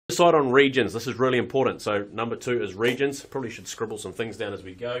Decide on regions. This is really important. So number 2 is regions. Probably should scribble some things down as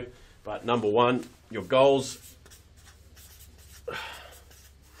we go. But number 1, your goals.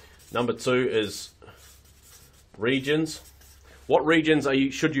 Number 2 is regions. What regions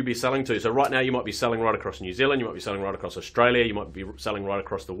should you be selling to? So right now you might be selling right across New Zealand, you might be selling right across Australia, you might be selling right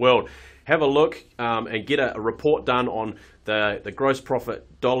across the world. Have a look and get a report done on the gross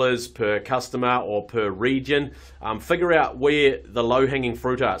profit dollars per customer or per region. Figure out where the low-hanging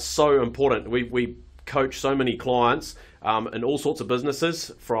fruit are. It's so important. We coach so many clients in all sorts of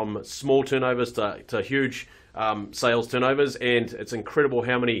businesses, from small turnovers to huge sales turnovers, and it's incredible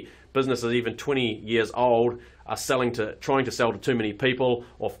how many businesses, even 20 years old, are trying to sell to too many people,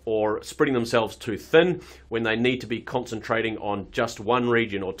 or spreading themselves too thin when they need to be concentrating on just one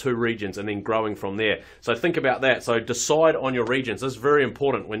region or 2 regions and then growing from there. So think about that. So decide on your regions. This is very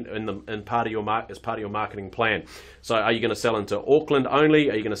important as part of your marketing plan. So are you going to sell into Auckland only?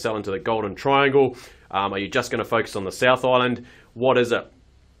 Are you going to sell into the Golden Triangle? Are you just going to focus on the South Island? What is it?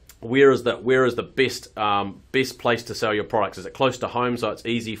 Where is the best place to sell your products? Is it close to home, so it's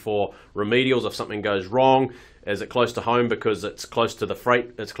easy for remedials if something goes wrong? Is it close to home because it's close to the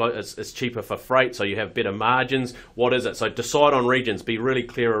freight? It's cheaper for freight, so you have better margins. What is it? So decide on regions. Be really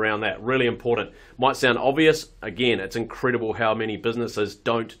clear around that. Really important. Might sound obvious. Again, it's incredible how many businesses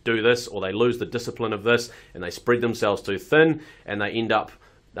don't do this, or they lose the discipline of this and they spread themselves too thin and they end up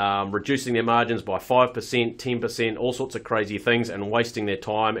reducing their margins by 5%, 10%, all sorts of crazy things, and wasting their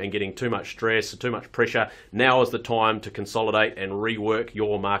time and getting too much stress, too much pressure. Now is the time to consolidate and rework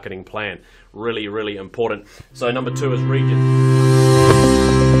your marketing plan. Really, really important. So number 2 is region.